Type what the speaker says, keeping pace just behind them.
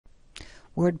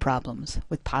Word problems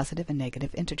with positive and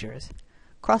negative integers.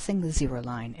 Crossing the zero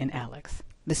line in ALEKS.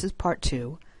 This is part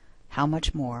 2, how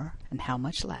much more and how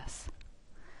much less.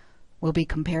 We'll be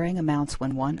comparing amounts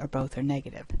when one or both are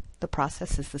negative. The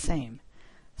process is the same.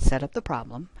 Set up the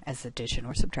problem as addition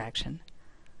or subtraction.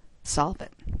 Solve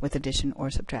it with addition or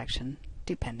subtraction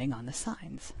depending on the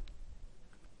signs.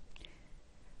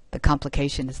 The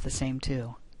complication is the same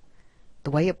too.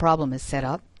 The way a problem is set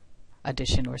up,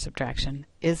 addition or subtraction,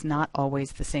 is not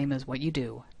always the same as what you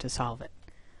do to solve it.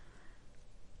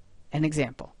 An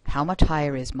example, how much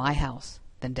higher is my house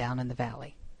than down in the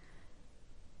valley?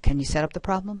 Can you set up the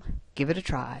problem? Give it a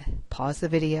try. Pause the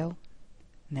video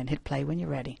and then hit play when you're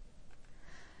ready.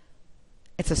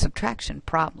 It's a subtraction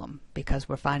problem because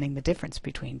we're finding the difference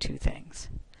between two things.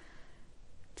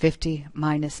 50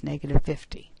 minus negative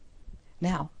 50.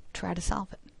 Now try to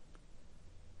solve it.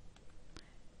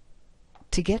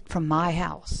 To get from my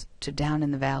house to down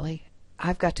in the valley,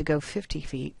 I've got to go 50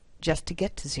 feet just to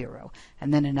get to 0,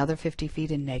 and then another 50 feet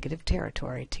in negative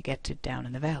territory to get to down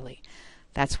in the valley.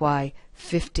 That's why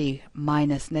 50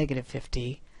 minus negative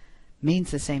 50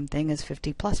 means the same thing as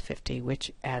 50 plus 50,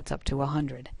 which adds up to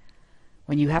 100.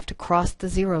 When you have to cross the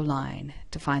 0 line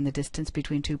to find the distance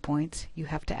between 2 points, you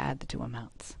have to add the two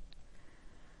amounts.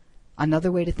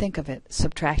 Another way to think of it,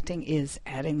 subtracting is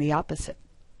adding the opposite.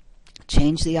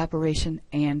 Change the operation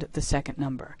and the second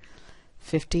number.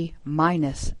 50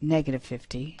 minus negative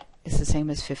 50 is the same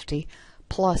as 50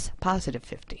 plus positive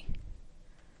 50.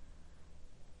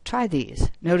 Try these.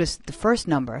 Notice the first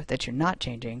number that you're not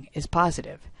changing is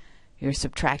positive. You're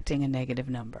subtracting a negative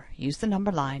number. Use the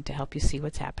number line to help you see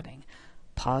what's happening.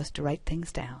 Pause to write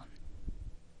things down.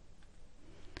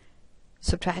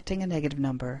 Subtracting a negative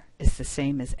number is the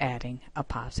same as adding a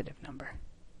positive number.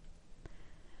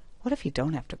 What if you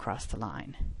don't have to cross the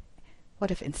line? What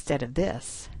if instead of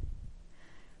this,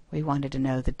 we wanted to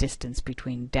know the distance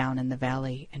between down in the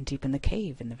valley and deep in the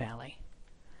cave in the valley?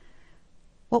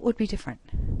 What would be different?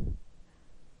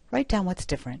 Write down what's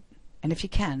different, and if you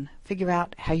can, figure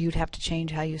out how you'd have to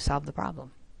change how you solve the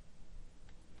problem.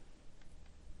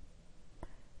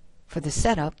 For the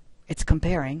setup, it's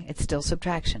comparing, it's still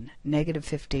subtraction. Negative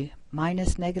 50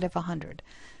 minus negative 100.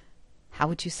 How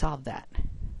would you solve that?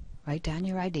 Write down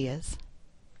your ideas.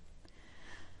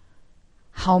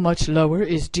 How much lower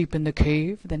is deep in the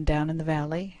cave than down in the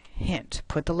valley? Hint,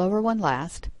 put the lower one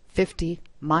last. 50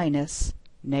 minus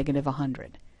negative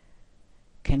 100.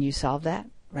 Can you solve that?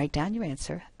 Write down your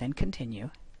answer, then continue.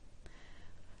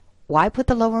 Why put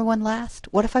the lower one last?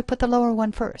 What if I put the lower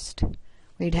one first?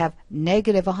 We'd have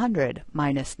negative 100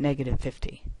 minus negative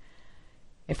 50.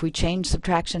 If we change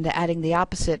subtraction to adding the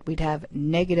opposite, we'd have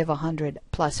negative 100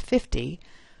 plus 50,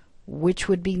 which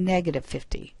would be negative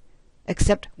 50.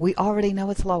 Except we already know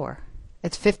it's lower.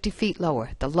 It's 50 feet lower.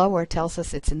 The lower tells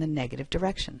us it's in the negative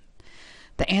direction.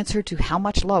 The answer to how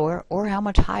much lower or how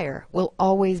much higher will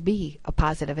always be a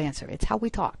positive answer. It's how we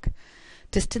talk.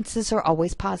 Distances are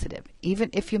always positive.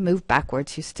 Even if you move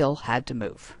backwards, you still had to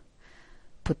move.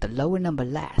 Put the lower number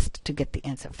last to get the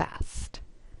answer fast.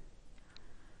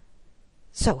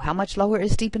 So how much lower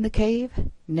is deep in the cave?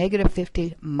 Negative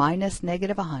 50 minus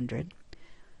negative 100.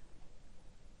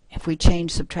 If we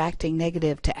change subtracting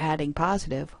negative to adding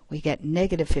positive, we get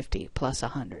negative 50 plus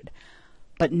 100.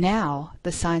 But now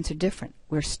the signs are different.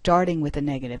 We're starting with a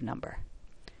negative number.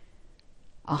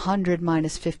 100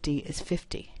 minus 50 is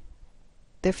 50.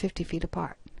 They're 50 feet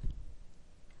apart.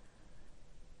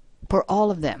 For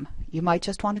all of them, you might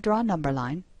just want to draw a number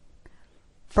line.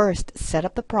 First, set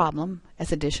up the problem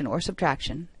as addition or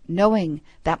subtraction, knowing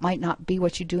that might not be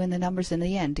what you do in the numbers in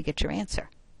the end to get your answer.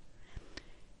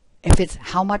 If it's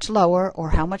how much lower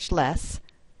or how much less,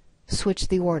 switch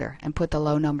the order and put the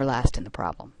low number last in the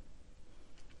problem.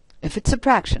 If it's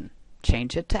subtraction,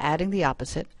 change it to adding the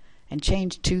opposite and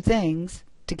change two things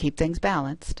to keep things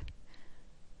balanced.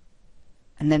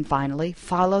 And then finally,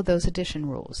 follow those addition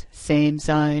rules. Same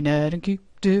sign add and keep,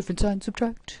 different sign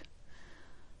subtract.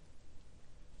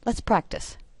 Let's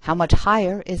practice. How much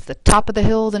higher is the top of the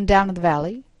hill than down in the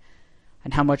valley?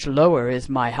 And how much lower is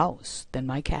my house than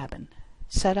my cabin?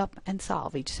 Set up and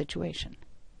solve each situation.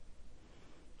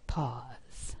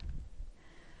 Pause.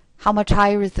 How much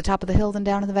higher is the top of the hill than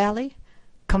down in the valley?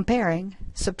 Comparing,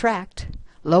 subtract,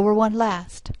 lower one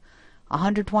last.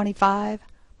 125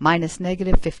 minus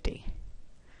negative 50.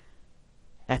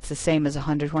 That's the same as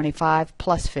 125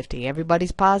 plus 50.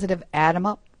 Everybody's positive. Add them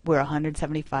up. We're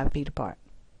 175 feet apart.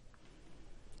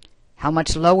 How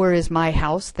much lower is my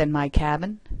house than my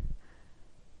cabin?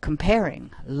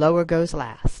 Comparing, lower goes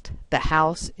last. The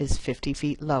house is 50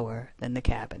 feet lower than the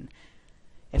cabin.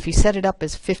 If you set it up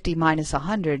as 50 minus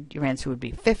 100, your answer would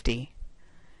be 50.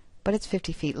 but it's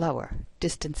 50 feet lower.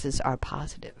 Distances are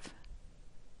positive.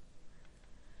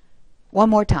 One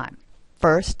more time.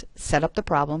 First, set up the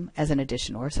problem as an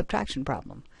addition or a subtraction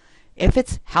problem. If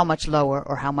it's how much lower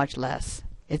or how much less,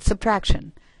 it's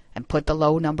subtraction, and put the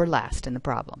low number last in the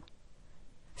problem.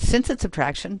 Since it's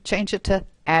subtraction, change it to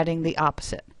adding the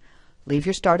opposite. Leave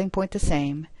your starting point the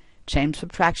same, change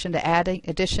subtraction to adding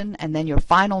addition, and then your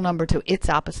final number to its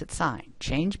opposite sign.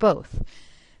 Change both.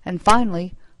 And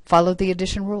finally, follow the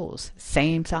addition rules.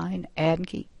 Same sign, add and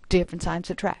keep. Different sign,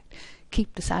 subtract.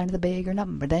 Keep the sign of the bigger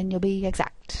number, then you'll be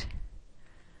exact.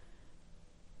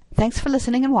 Thanks for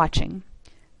listening and watching.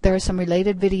 There are some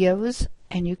related videos,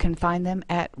 and you can find them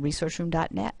at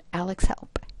resourceroom.net, ALEKS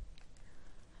Help.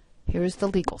 Here's the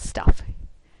legal stuff.